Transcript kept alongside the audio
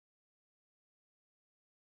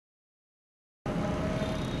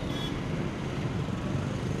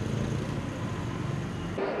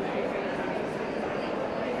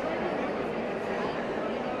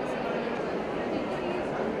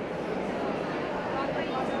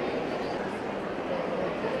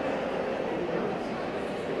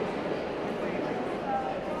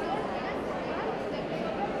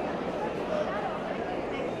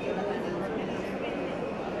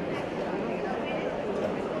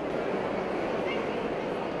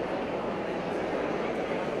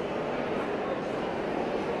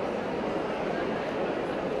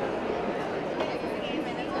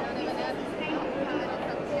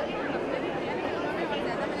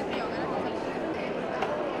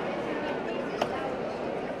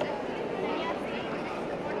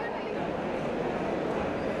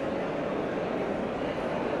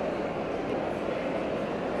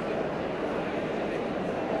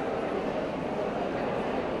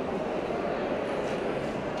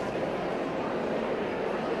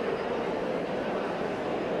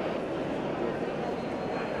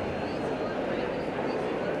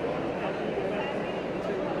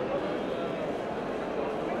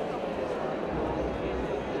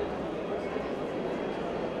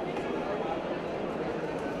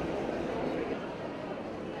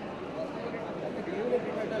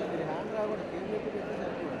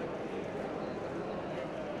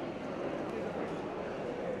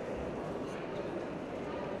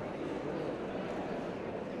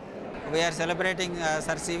we are celebrating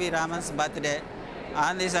Sir C.V. Raman's birthday.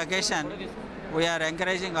 On this occasion, we are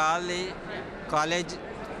encouraging all the college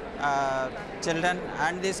children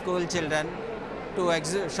and the school children to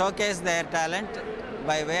showcase their talent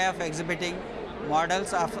by way of exhibiting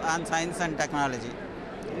models on science and technology.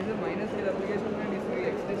 This is a minor scale application, and if we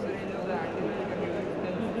extend the range of the antenna, we can use it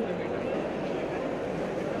 10 to 50 meters.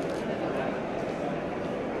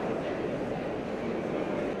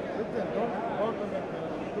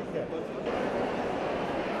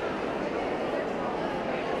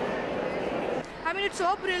 I mean, it's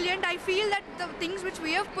so brilliant. I feel that the things which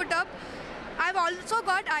we have put up, I've also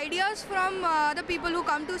got ideas from the people who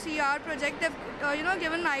come to see our project. They've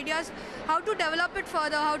given ideas how to develop it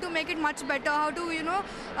further, how to make it much better, how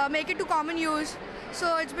to make it to common use.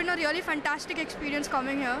 So it's been a really fantastic experience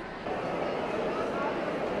coming here.